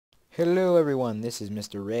Hello everyone, this is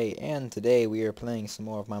MrWray, and today we are playing some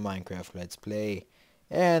more of my Minecraft Let's Play.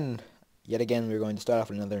 And yet again we're going to start off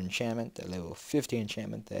with another enchantment, a level 50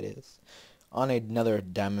 enchantment that is, on another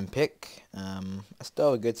diamond pick. I still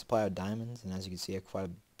have a good supply of diamonds, and as you can see I have quite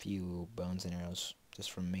a few bones and arrows just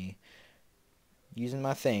from me using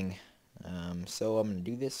my thing. So I'm going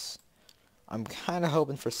to do this. I'm kind of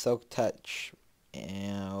hoping for Silk Touch,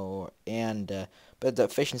 but the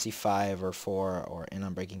efficiency 5 or 4 or and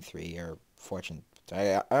Unbreaking 3 or Fortune.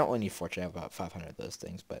 I don't really need Fortune. I have about 500 of those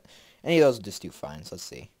things, but any of those will just do fine. So let's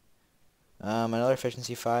see. Another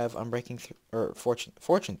efficiency 5, Unbreaking 3 or Fortune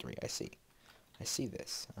 3. I see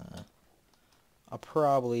this. I'll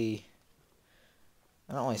probably.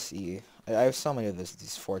 I don't really see. I have so many of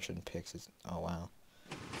these Fortune picks. Oh wow.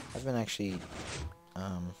 I've been actually.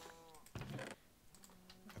 I've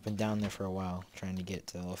been down there for a while trying to get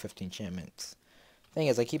to level 50 enchantments. Thing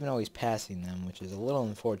is, I keep always passing them, which is a little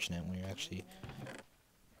unfortunate when you're actually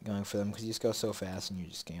going for them, because you just go so fast and you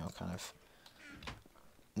just, kind of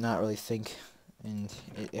not really think, and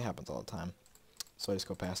it happens all the time. So I just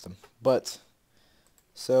go past them. But,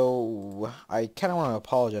 so, I kind of want to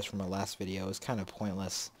apologize for my last video. It was kind of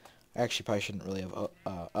pointless. I actually probably shouldn't really have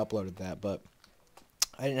uploaded that, but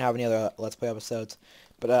I didn't have any other Let's Play episodes.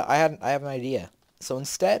 But I have an idea. So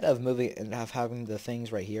instead of moving and having the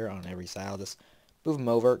things right here on every side, I'll just move them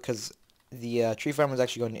over, because the tree farm was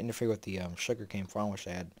actually going to interfere with the sugarcane farm, which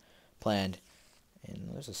I had planned. And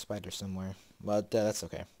there's a spider somewhere, but that's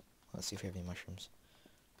okay. Let's see if we have any mushrooms.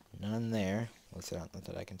 None there. Let's see, not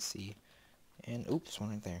that I can see. And oops,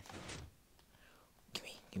 one right there.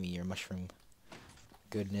 Give me your mushroom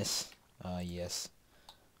goodness. Yes.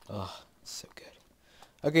 Oh, so good.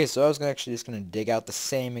 Okay, so I was actually just gonna dig out the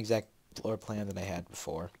same exact floor plan that I had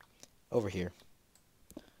before over here.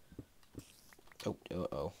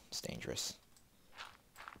 Oh, it's dangerous.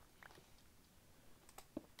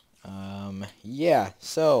 Yeah,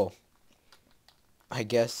 so I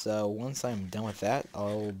guess once I'm done with that,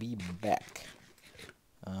 I'll be back.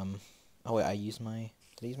 Oh wait, did I use my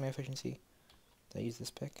efficiency? Did I use this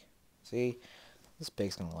pick? See, this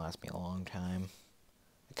pick's gonna last me a long time.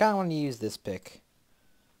 I kinda want to use this pick.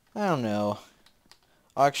 I don't know.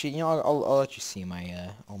 Actually, I'll let you see my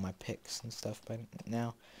all my picks and stuff by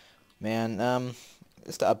now. Man,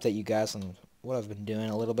 just to update you guys on what I've been doing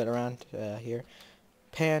a little bit around here.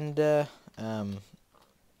 Panda,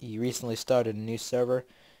 he recently started a new server,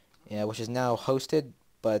 which is now hosted,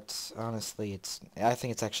 but honestly, I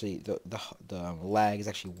think it's actually the lag is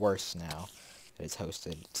actually worse now that it's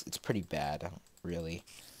hosted. It's pretty bad, I don't really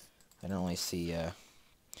see. I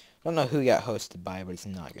don't know who got hosted by, but it's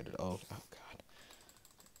not good at all. Oh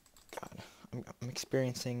God, I'm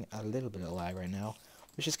experiencing a little bit of lag right now,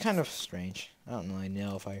 which is kind of strange. I don't really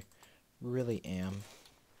know if I really am.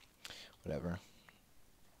 Whatever.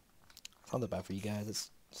 It's not that bad for you guys. It's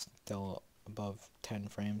still above 10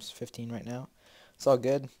 frames, 15 right now. It's all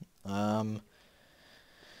good. Oh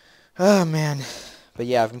man. But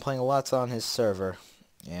yeah, I've been playing a lot on his server,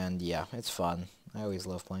 and yeah, it's fun. I always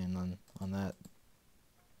love playing on that.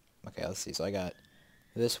 Okay, let's see. So I got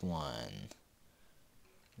this one,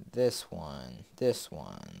 this one, this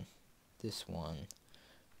one, this one,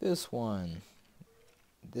 this one,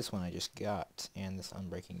 this one I just got, and this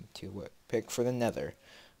Unbreaking 2 pick for the Nether.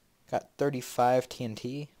 Got 35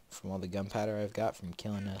 TNT from all the gunpowder I've got from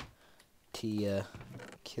killing the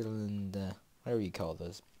whatever you call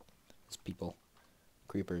those people,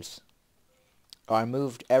 creepers. Oh, I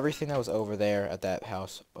moved everything that was over there at that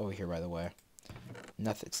house over here. By the way,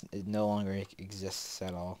 it no longer exists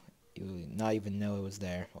at all. You would not even know it was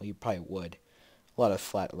there. Well, you probably would. A lot of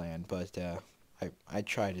flat land, but I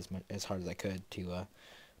tried as hard as I could to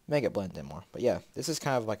make it blend in more. But yeah, this is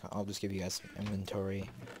kind of like, I'll just give you guys some inventory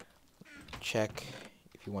check.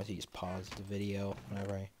 If you want to just pause the video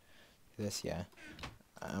whenever I do this, yeah.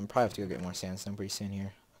 I'm probably have to go get more sandstone pretty soon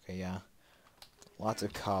here. Okay, yeah. Lots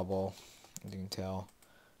of cobble, as you can tell.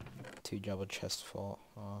 2 double chests full.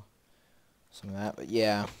 Some of that, but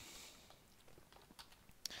yeah.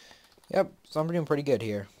 Yep, so I'm doing pretty good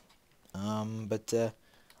here. But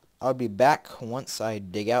I'll be back once I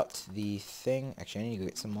dig out the thing. Actually, I need to go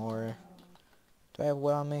get some more. Do I have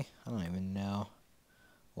wood on me? I don't even know.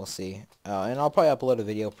 We'll see. And I'll probably upload a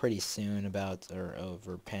video pretty soon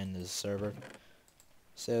over Panda's server.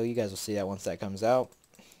 So you guys will see that once that comes out.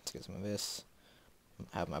 Let's get some of this.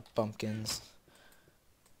 Have my pumpkins.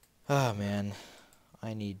 Oh man,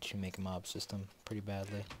 I need to make a mob system pretty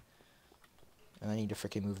badly. And I need to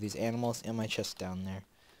freaking move these animals in my chest down there.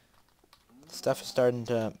 Stuff is starting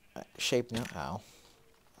to shape now. Ow.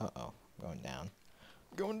 Uh-oh. Going down.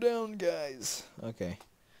 Going down, guys. Okay.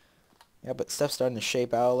 Yeah, but stuff's starting to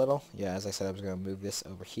shape out a little. Yeah, as I said, I was going to move this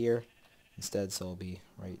over here instead, so it'll be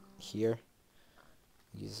right here.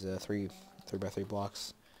 Use 3x3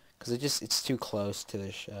 blocks. Because it's too close to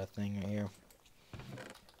this thing right here.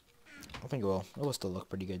 I think it will still look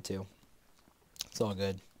pretty good too. It's all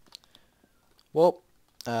good. Well,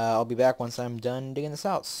 I'll be back once I'm done digging this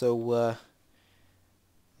out. So,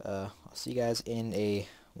 I'll see you guys in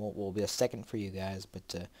will be a second for you guys,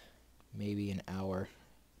 but maybe an hour.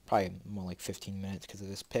 Probably more like 15 minutes because of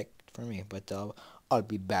this pick for me, but I'll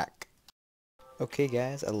be back. Okay,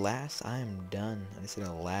 guys, alas, I am done. I said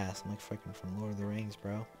alas. I'm like freaking from Lord of the Rings,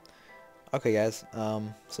 bro. Okay, guys,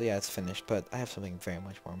 so yeah, it's finished, but I have something very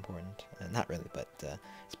much more important. Not really, but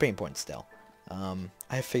it's pretty important still.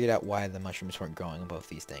 I figured out why the mushrooms weren't growing on both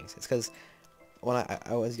these things. It's because when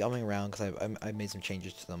I was yumming around, because I made some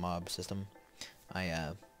changes to the mob system.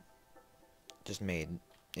 I just made,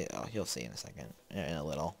 you'll see in a second, in a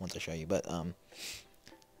little, once I show you, but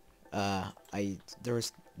there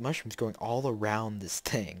was mushrooms growing all around this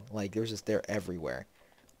thing. Like, they're everywhere.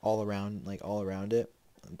 All around, like, all around it.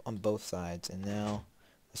 On both sides. And now,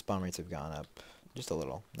 the spawn rates have gone up. Just a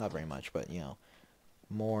little. Not very much, but, you know,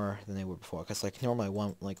 more than they were before. Because, like, normally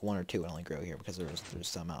one or two would only grow here because there's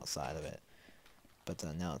some outside of it. But,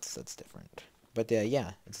 now that's different. But,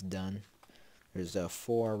 yeah, it's done. There's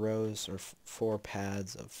 4 rows, or 4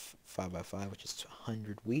 pads of 5x5, which is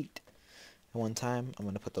 100 wheat. At one time, I'm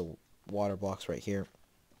going to put the water blocks right here.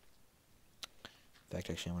 In fact,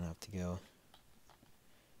 actually, I'm going to have to go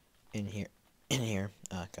in here.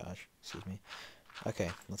 Ah, gosh, excuse me. Okay,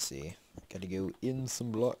 let's see. Gotta go in some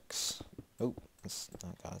blocks. Oh,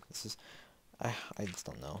 God, this is... I just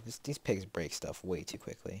don't know. These pigs break stuff way too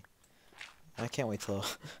quickly. I can't wait till...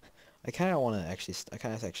 I kind of want to actually... I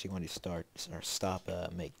kind of actually want to stop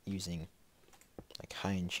using, like,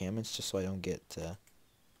 high enchantments, just so I don't get...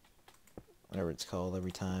 whatever it's called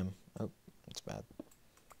every time. Oh, it's bad.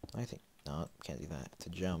 I think no, can't do that. To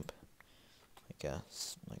jump,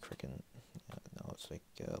 like freaking. No, it's like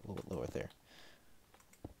a little bit lower there.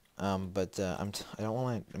 But I don't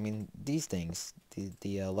want to. I mean, these things,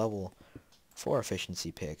 the level 4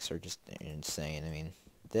 efficiency picks are just insane. I mean,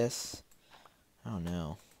 this, I don't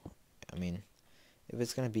know. I mean, if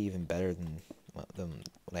it's gonna be even better than what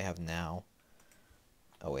I have now.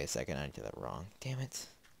 Oh wait a second, I did that wrong. Damn it.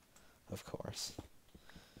 Of course.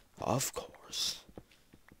 Of course.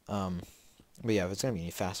 But yeah, if it's gonna be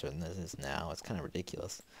any faster than this is now, it's kind of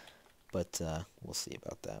ridiculous. But, we'll see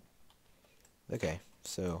about that. Okay,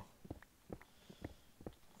 so...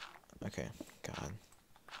 Okay, God.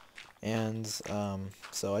 And,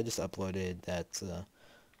 so I just uploaded that,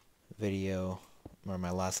 video, or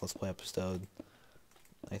my last Let's Play episode,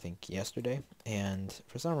 I think yesterday, and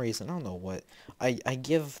for some reason, I don't know what, I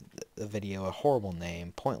give the video a horrible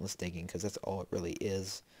name, Pointless Digging, because that's all it really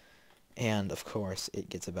is, and of course, it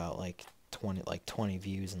gets about, like, 20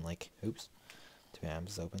 views and, like, oops, 2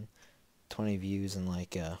 tabs open, 20 views in,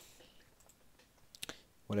 like,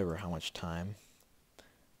 whatever, how much time,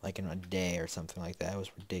 like, in a day or something like that. It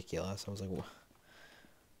was ridiculous. I was like,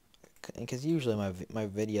 because usually my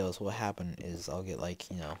videos, what happen is I'll get, like,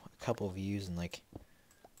 you know, a couple of views in, like,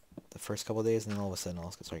 the first couple of days, and then all of a sudden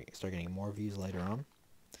I'll start getting more views later on.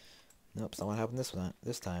 Nope, it's not what happened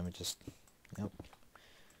this time. It just, nope.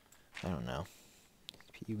 I don't know.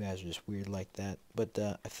 You guys are just weird like that, but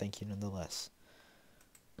I thank you nonetheless.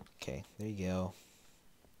 Okay, there you go.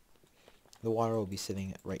 The water will be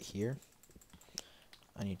sitting right here.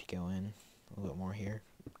 I need to go in a little bit more here.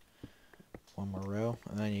 One more row,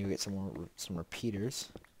 and then I need to get some repeaters.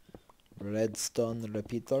 Redstone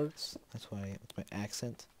repeaters. That's my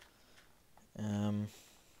accent. I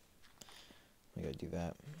gotta do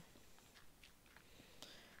that.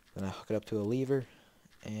 Then I hook it up to a lever,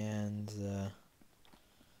 and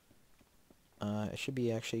it should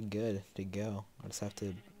be actually good to go. I just have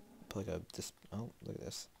to put like oh, look at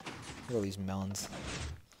this. Look at all these melons.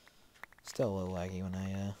 Still a little laggy when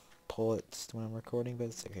I pull it when I'm recording, but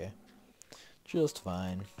it's okay. Just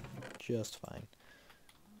fine. Just fine.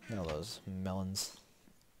 Look at all those melons.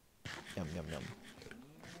 Yum, yum, yum.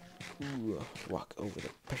 Ooh, walk over the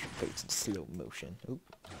pressure plates in slow motion. Oop.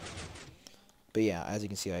 But yeah, as you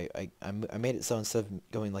can see, I made it so instead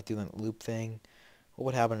of going like doing that loop thing, what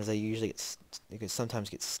would happen is I usually sometimes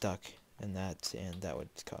get stuck in that, and that would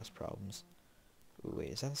cause problems. Ooh,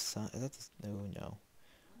 wait, is that a sun? Is that the, no.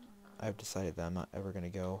 I've decided that I'm not ever gonna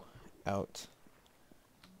go outside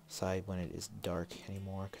when it is dark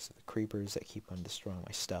anymore because of the creepers that keep on destroying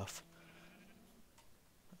my stuff.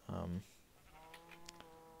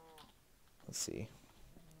 Let's see.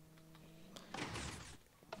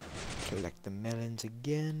 Collect the melons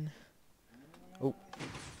again. Oh,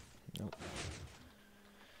 nope.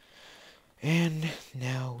 And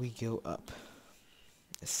now we go up.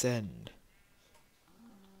 Ascend.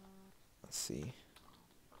 Let's see.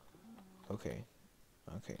 Okay.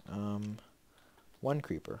 Okay. One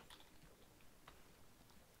creeper.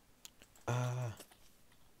 I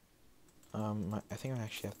think I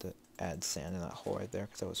actually have to add sand in that hole right there,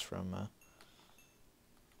 because that was from,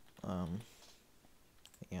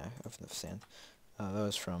 yeah, I have enough sand. That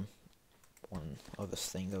was from one of those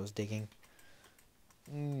things I was digging.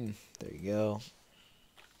 There you go.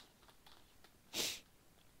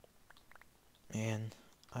 And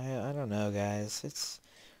I don't know, guys. It's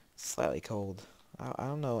slightly cold. I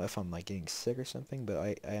don't know if I'm like getting sick or something, but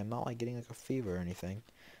I am not like getting like a fever or anything.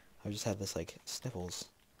 I just had this like sniffles.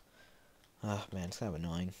 Ah, man, it's kind of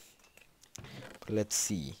annoying. But let's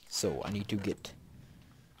see. So I need to get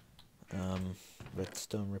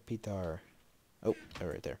redstone repeater. Oh, they're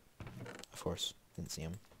right there. Of course, didn't see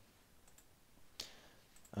him.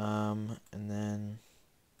 And then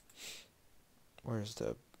where's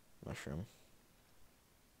the mushroom?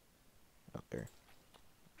 Up there.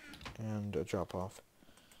 And a drop off.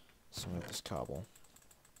 Some of this cobble.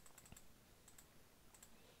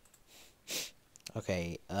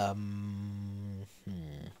 Okay,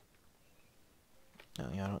 No,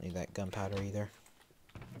 yeah, I don't need that gunpowder either.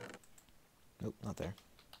 Nope, not there.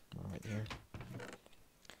 Right here.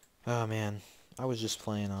 Oh man, I was just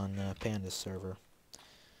playing on Panda's server.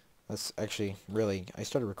 That's actually really. I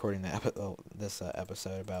started recording this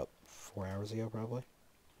episode about 4 hours ago, probably,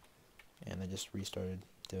 and I just restarted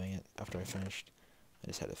doing it after I finished. I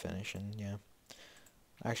just had to finish, and yeah,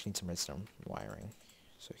 I actually need some redstone wiring.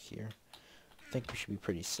 So here, I think we should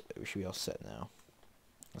be we should be all set now.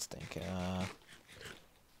 Let's think.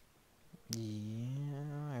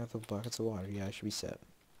 Yeah, I have the buckets of water. Yeah, I should be set.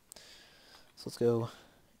 So let's go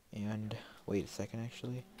and wait a second.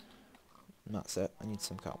 Actually, I'm not set. I need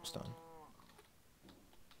some cobblestone.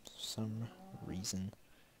 For some reason,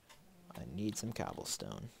 I need some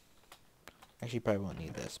cobblestone. Actually, probably won't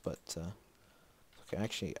need this, but okay.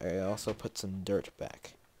 Actually, I also put some dirt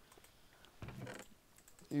back.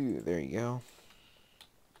 Ooh, there you go.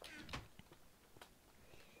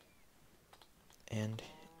 And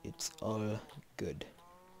it's all good.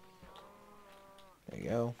 There you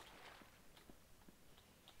go.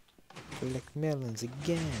 Collect melons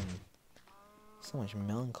again. So much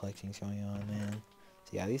melon collecting going on, man.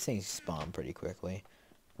 So yeah, these things spawn pretty quickly.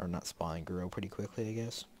 Or not spawn, grow pretty quickly, I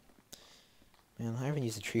guess. Man, I haven't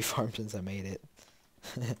used a tree farm since I made it.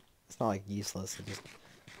 It's not like useless.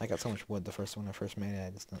 I got so much wood the first when I first made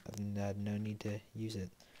it. I had no need to use it.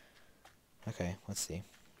 Okay, let's see.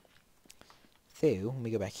 So let me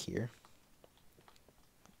go back here.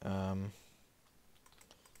 I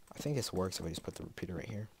think this works if I just put the repeater right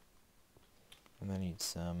here. And I need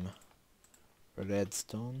some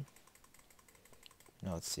redstone.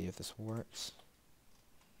 Now let's see if this works.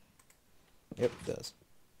 Yep, it does.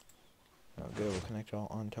 Okay, we'll connect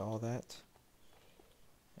onto all that.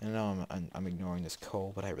 And now I'm ignoring this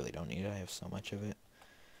coal, but I really don't need it. I have so much of it.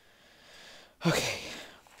 Okay.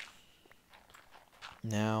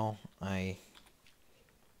 Now I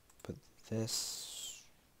put this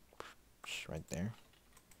right there.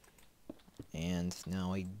 And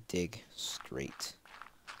now I dig straight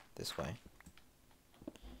this way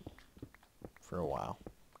for a while.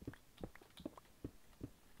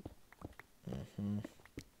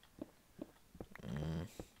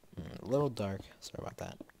 A little dark, sorry about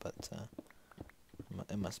that, but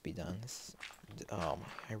it must be done. Oh my,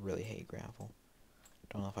 I really hate gravel.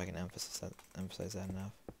 Don't know if I can emphasize that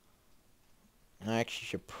enough. And I actually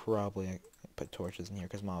should probably put torches in here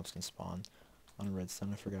because mobs can spawn on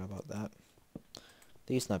redstone. I forgot about that.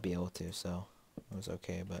 They used to not be able to, so it was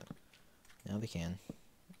okay, but now they can,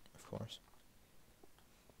 of course.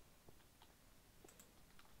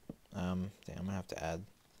 Yeah, I'm gonna have to add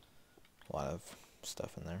a lot of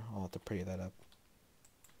stuff in there. I'll have to pretty that up.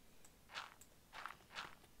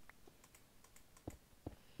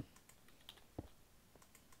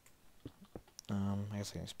 I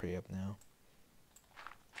guess I can just pretty up now.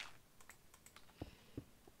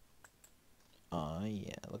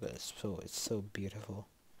 Yeah, look at this. It's so beautiful.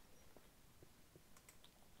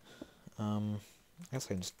 I guess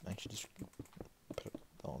I can actually just put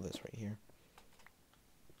all this right here.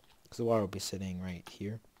 Because the water will be sitting right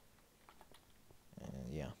here.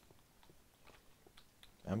 And yeah.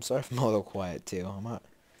 I'm sorry if I'm a little quiet too. I'm not,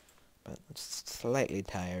 but I'm just slightly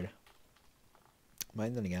tired.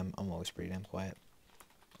 But then again, I'm always pretty damn quiet,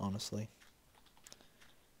 honestly.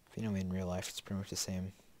 If you know me in real life, it's pretty much the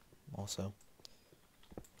same. Also,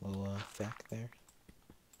 little fact there.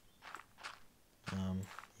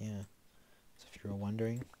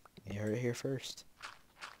 wondering, you heard it here first.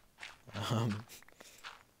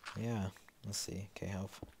 Yeah, let's see. Okay, how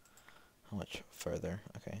much further?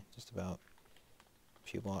 Okay, just about a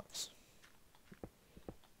few blocks.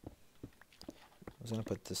 I was gonna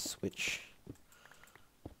put this switch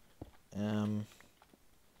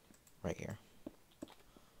right here.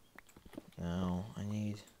 Now I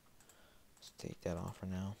need to take that off for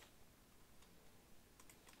now.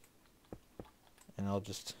 And I'll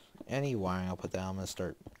just any wiring I'll put down, I'm gonna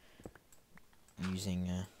start using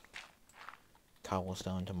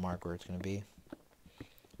cobblestone to mark where it's gonna be.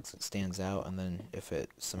 So it stands out, and then if it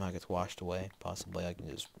somehow gets washed away, possibly I can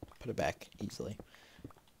just put it back easily.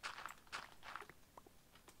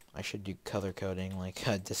 I should do color coding like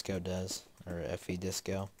Disco does, or FE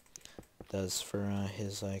Disco does for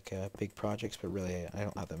his like big projects, but really I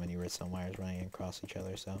don't have that many redstone wires running across each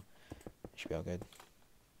other, so it should be all good.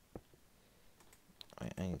 I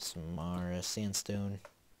need some more sandstone.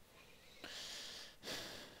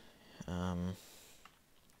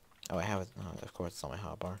 Oh, I have it. Oh, of course, it's on my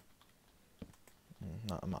hotbar.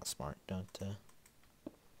 I'm not smart. Don't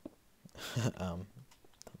don't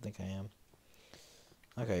think I am.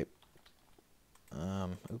 Okay.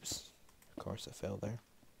 Oops. Of course, it fell there.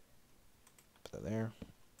 Put that there.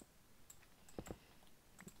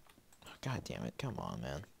 Oh, God damn it! Come on,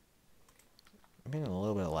 man. I'm getting a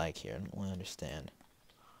little bit of lag here. I don't really understand.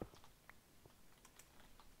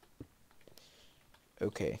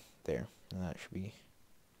 Okay, there. And that should be.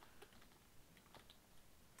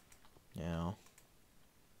 Now.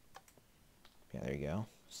 Yeah, there you go.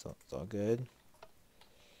 So it's all good.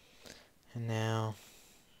 And now,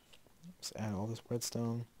 let's add all this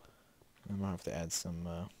redstone. I'm gonna have to add some,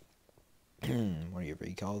 whatever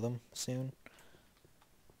you call them, soon.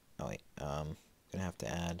 Oh wait, gonna have to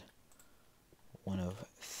add one of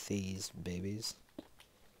these babies.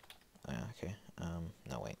 Oh, yeah, okay.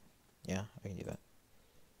 No wait. Yeah, I can do that.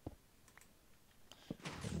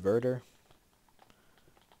 Inverter.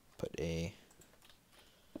 Put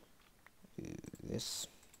this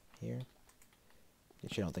here.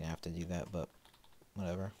 Actually, I don't think I have to do that, but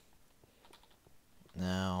whatever.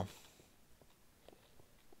 Now,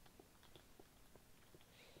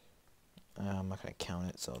 I'm not gonna count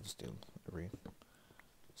it, so I'll just do every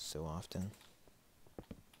so often.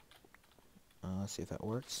 Let's see if that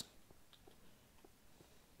works.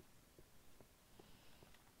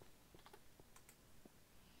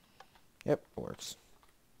 Yep, it works.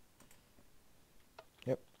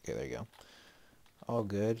 Yep, okay, there you go. All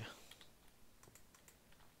good.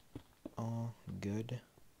 All good.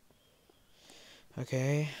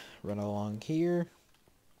 Okay, run along here.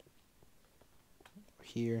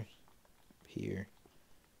 Here. Here.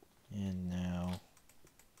 And now,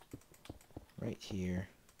 right here,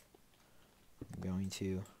 I'm going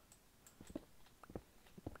to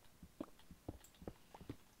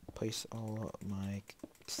place all my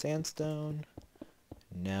sandstone.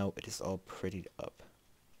 Now it is all prettied up.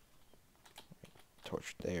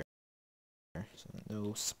 Torch there. So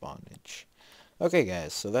no spawnage. Okay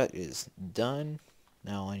guys, so that is done.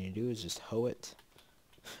 Now all I need to do is just hoe it.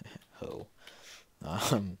 Hoe.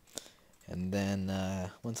 And then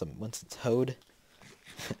once it's hoed,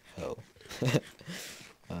 hoe.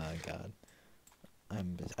 Oh God.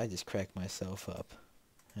 I just crack myself up.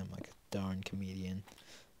 I'm like a darn comedian.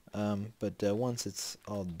 But once it's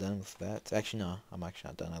all done with that, actually no, I'm actually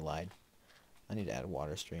not done. I lied. I need to add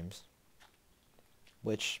water streams,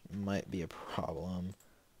 which might be a problem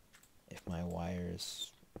if my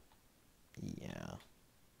wires. Yeah.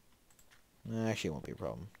 No, actually, it won't be a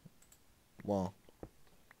problem. Well,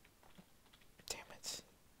 damn it.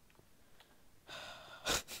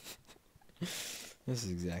 This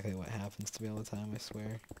is exactly what happens to me all the time, I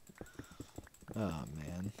swear. Oh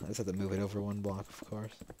man, I just have to move it over one block, of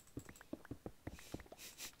course.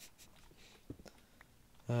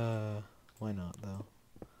 Why not though?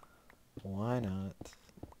 Why not?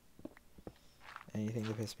 Anything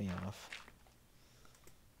to piss me off.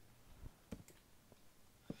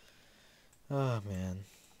 Oh man.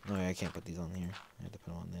 No, I can't put these on here. I have to put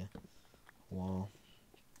them on the wall.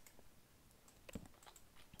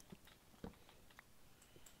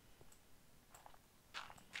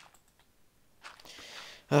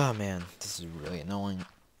 Oh man, this is really annoying.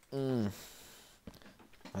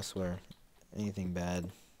 I swear, anything bad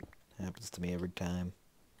happens to me every time.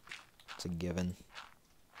 It's a given.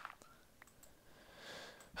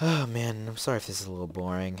 Oh man, I'm sorry if this is a little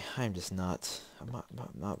boring. I'm just not. I'm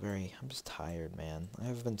just tired, man.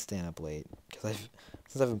 I've been staying up late because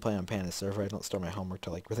since I've been playing on Panda server, I don't start my homework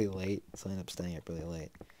till like really late, so I end up staying up really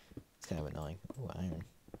late. It's kind of annoying. Ooh, iron.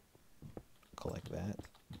 Collect that.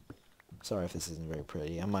 Sorry if this isn't very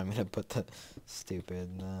pretty. I'm not gonna put the stupid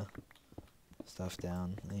stuff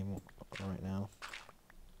down anymore right now.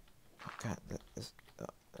 Oh god, it's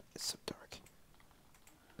so dark.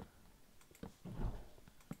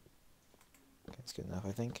 Okay, that's good enough,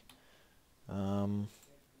 I think.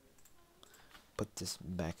 Put this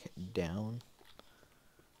back down.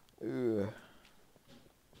 Ugh.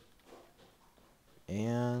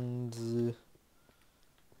 And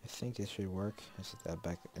I think it should work. I set that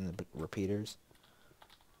back in the repeaters.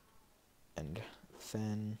 And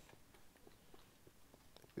then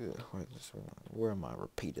where are my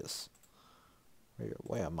repeaters?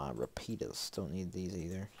 Where are my repeaters? Don't need these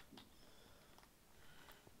either.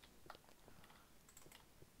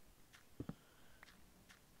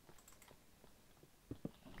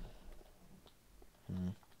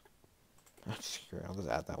 Screw it, I'll just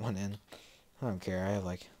add that one in. I don't care, I have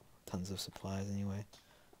like tons of supplies anyway.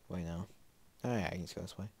 Wait, no. Oh yeah, I can just go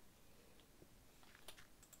this way.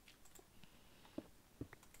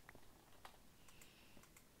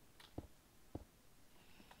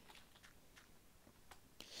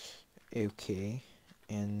 Okay,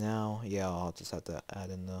 and now, yeah, I'll just have to add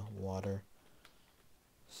in the water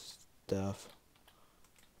stuff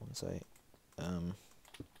once I,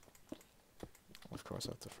 of course I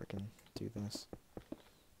have to freaking do this.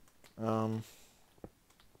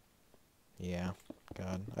 Yeah,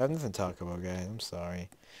 God, I have nothing to talk about, guys, I'm sorry.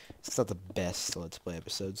 It's not the best Let's Play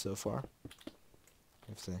episode so far. You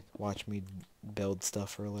have to watch me build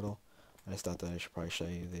stuff for a little. I just thought that I should probably show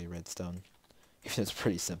you the redstone. Even though it's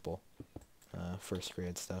pretty simple. First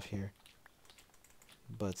grade stuff here.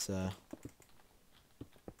 But,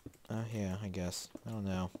 yeah, I guess. I don't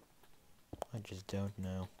know. I just don't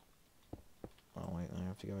know. Oh, wait, I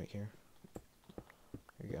have to go right here.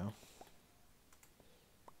 There we go.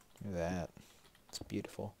 Look at that. It's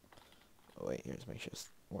beautiful. Oh, wait, here's make sure this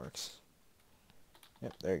works.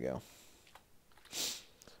 Yep, there you go.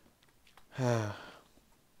 Oh,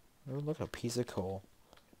 look, a piece of coal.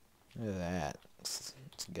 Look at that. It's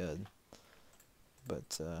good.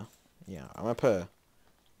 But, yeah, I'm gonna put a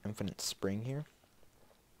infinite spring here.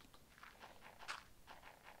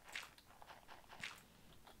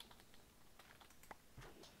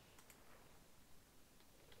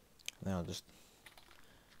 Then I'll just,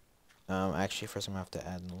 actually first I'm gonna have to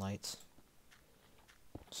add in lights.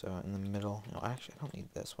 So in the middle, no, actually I don't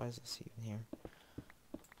need this. Why is this even here?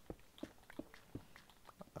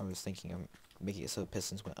 I was thinking of making it so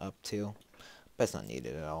pistons went up too, but it's not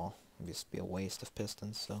needed at all. It'd just be a waste of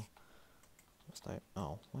pistons, so. It's like,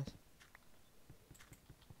 oh, what?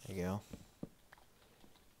 There you go.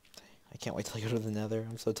 I can't wait till I go to the nether.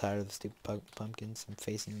 I'm so tired of the stupid pumpkins. I'm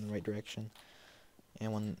facing in the right direction.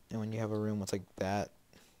 And when you have a room that's like that,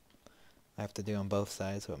 I have to do on both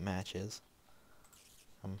sides so it matches.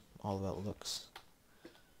 I'm all about looks.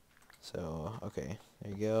 So, okay,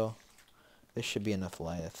 there you go. This should be enough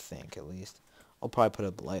light, I think, at least. I'll probably put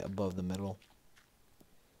a light above the middle.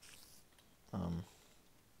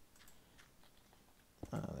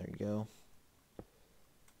 There you go.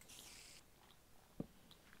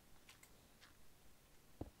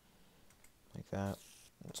 Like that.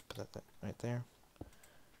 Let's put that right there.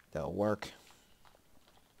 That'll work.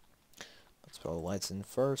 Let's put all the lights in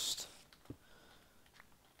first.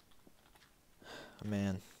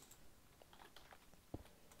 Man,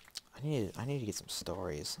 I need to get some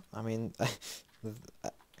stories. I mean,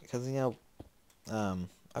 because you know,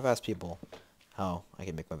 I've asked people how I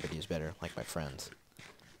can make my videos better, like my friends,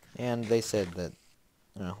 and they said that,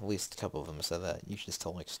 you know, at least a couple of them said that you should just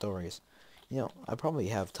tell like stories. You know, I probably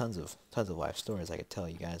have tons of life stories I could tell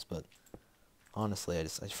you guys, but honestly,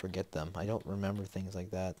 I forget them. I don't remember things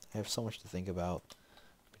like that. I have so much to think about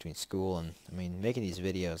between school and, I mean, making these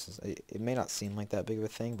videos, it may not seem like that big of a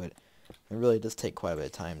thing, but it really does take quite a bit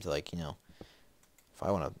of time to, like, you know, if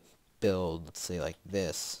I want to build, let's say, like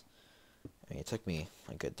this, I mean, it took me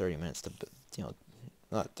like a good 30 minutes to, you know,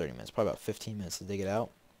 not 30 minutes, probably about 15 minutes to dig it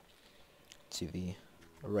out to the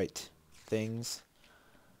right things,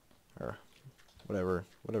 or whatever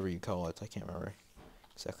you call it. I can't remember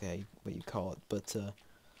exactly what you call it, but,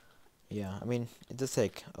 yeah, I mean, it does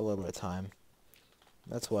take a little bit of time.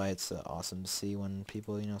 That's why it's awesome to see when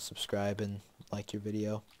people, you know, subscribe and like your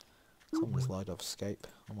video. Someone just logged off Skype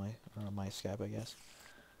on my Skype, I guess.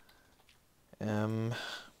 I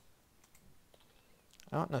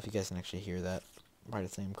don't know if you guys can actually hear that. Probably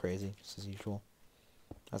think I'm crazy, just as usual.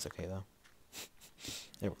 That's okay though.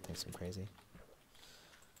 Everyone thinks I'm crazy.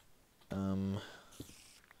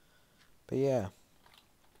 But yeah,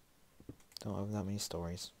 don't have that many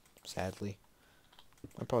stories, sadly.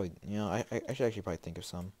 I probably, you know, I should actually probably think of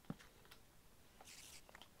some.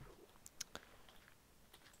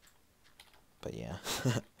 But yeah.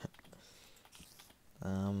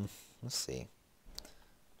 Let's see.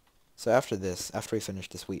 So after we finish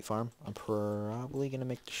this wheat farm, I'm probably gonna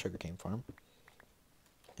make the sugarcane farm.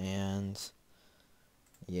 And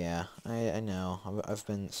yeah, I know I've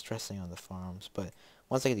been stressing on the farms, but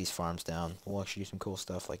once I get these farms down, we'll actually do some cool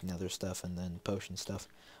stuff like nether stuff and then potion stuff.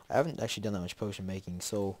 I haven't actually done that much potion making,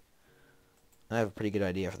 so I have a pretty good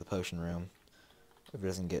idea for the potion room if it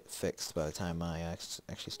doesn't get fixed by the time I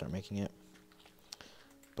actually start making it.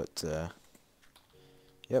 But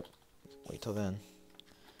yep, wait till then.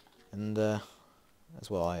 And as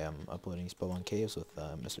well, I am uploading Spellbound Caves with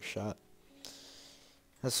Mr. Shot.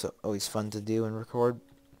 That's always fun to do and record.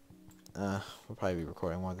 We'll probably be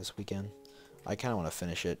recording more this weekend. I kind of want to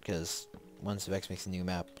finish it, because once Vex makes a new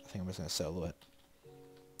map, I think I'm just going to solo it.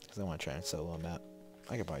 Because I want to try and solo a map.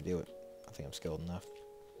 I could probably do it. I think I'm skilled enough.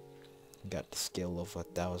 Got the skill of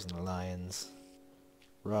 1,000 lions.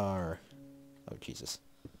 Rawr. Oh, Jesus.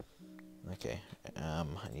 Okay, I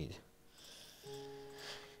need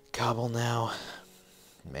cobble now.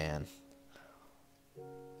 Man.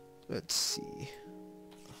 Let's see.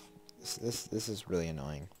 This is really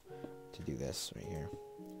annoying to do this right here.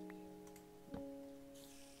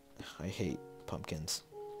 I hate pumpkins.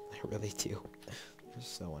 I really do. They're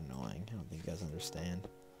so annoying. I don't think you guys understand.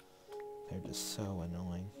 They're just so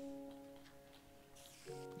annoying.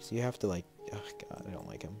 So you have to like, oh god, I don't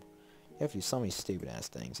like them. You have to do so many stupid ass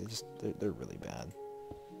things. They're really bad.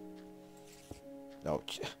 Oh,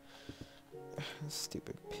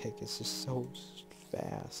 stupid pick. It's just so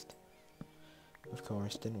fast. Of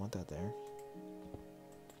course, didn't want that there.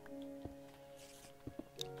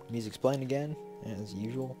 Music's playing again, as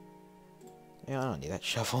usual. Yeah, I don't need that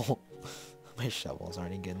shovel. My shovel's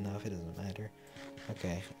already good enough. It doesn't matter.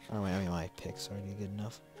 Okay. Oh, I mean, my pick's already good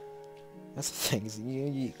enough. That's the thing. Is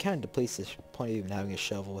you kind of depletes the point of even having a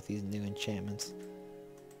shovel with these new enchantments.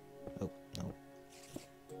 Oh no.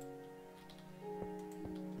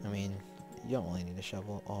 I mean, you don't really need a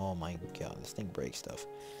shovel. Oh my god, this thing breaks stuff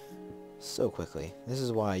so quickly. This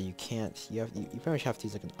is why you can't. You pretty much have to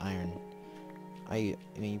use like an iron. I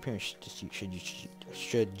mean, you pretty much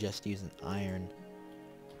should just use an iron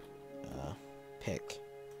pick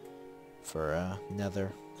for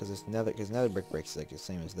nether, because nether brick breaks like the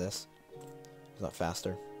same as this. It's not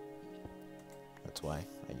faster. That's why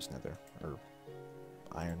I use nether or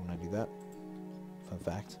iron when I do that. Fun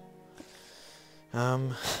fact.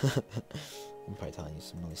 I'm probably telling you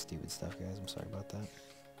some really stupid stuff, guys. I'm sorry about that.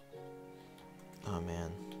 Oh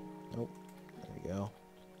man. Nope. There we go.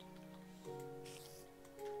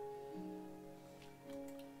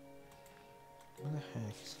 What the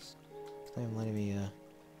heck? It's not even letting me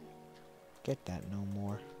get that no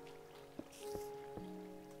more.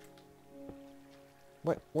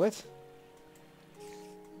 What? What?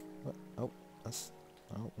 What? Oh, that's...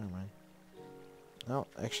 Oh, never mind. No,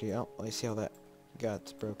 actually, oh, I see how that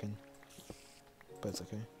got broken. But it's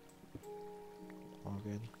okay. All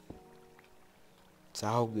good. It's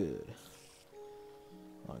all good.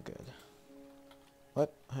 All good.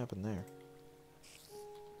 What happened there?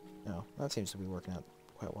 No, that seems to be working out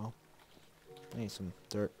quite well. I need some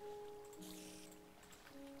dirt.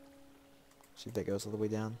 See if that goes all the way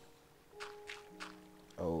down.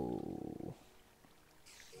 Oh.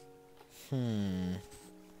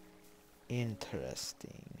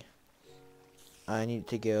 Interesting. I need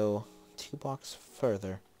to go 2 blocks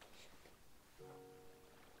further.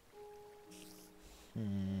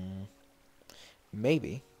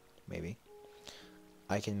 Maybe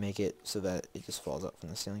I can make it so that it just falls up from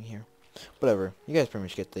the ceiling here. Whatever. You guys pretty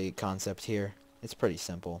much get the concept here. It's pretty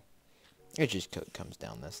simple. It just comes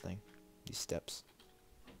down this thing. These steps.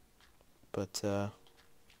 But,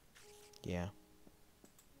 yeah.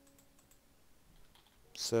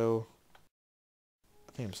 So,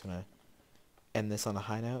 I think I'm just gonna end this on a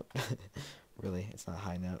high note. Really, it's not a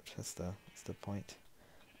high note. That's the point.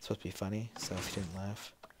 It's supposed to be funny, so if you didn't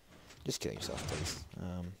laugh, just kill yourself, please.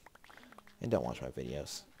 And don't watch my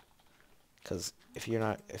videos. Because if you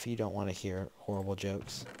don't want to hear horrible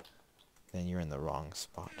jokes, then you're in the wrong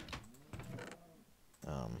spot.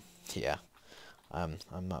 Yeah. I'm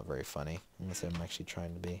not very funny, unless I'm actually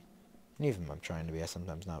trying to be. And even if I'm trying to be,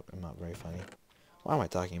 I'm not very funny. Why am I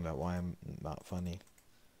talking about why I'm not funny?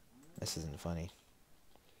 This isn't funny.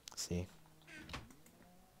 See?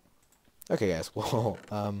 Okay, guys. Well,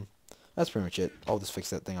 that's pretty much it. I'll just fix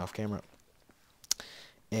that thing off camera.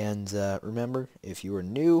 And remember, if you are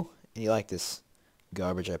new and you like this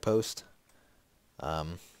garbage I post,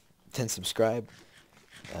 then subscribe,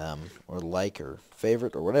 or like, or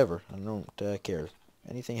favorite, or whatever. I don't care.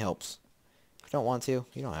 Anything helps. If you don't want to,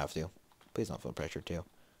 you don't have to. Please don't feel pressured to.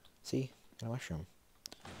 See? Got a mushroom.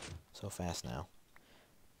 So fast now.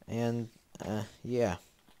 And, yeah.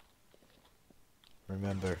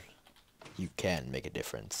 Remember, you can make a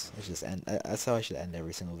difference. Let's just end. That's how I should end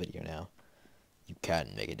every single video now. You can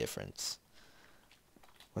make a difference.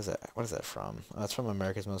 What is that from? Oh, it's from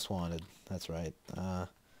America's Most Wanted. That's right.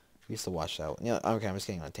 We used to watch that. Yeah, okay, I'm just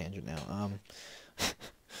getting on a tangent now.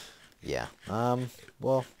 Yeah.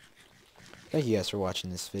 Well, thank you guys for watching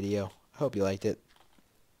this video. I hope you liked it.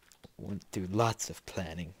 Went through lots of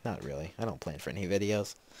planning. Not really. I don't plan for any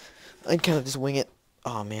videos. I kind of just wing it.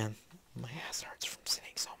 Oh, man. My ass hurts from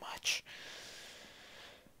sitting so much.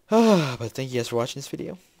 But thank you guys for watching this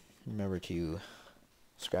video. Remember to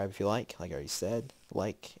subscribe if you like I already said.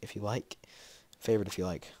 Like if you like. Favorite if you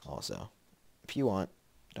like, also. If you want,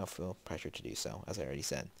 don't feel pressure to do so, as I already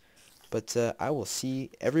said. But I will see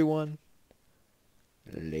everyone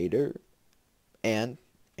later. And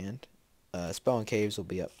Spell and Caves will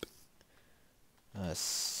be up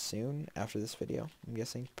soon after this video, I'm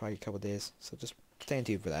guessing. Probably a couple days. So just stay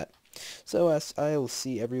tuned for that. So I will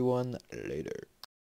see everyone later.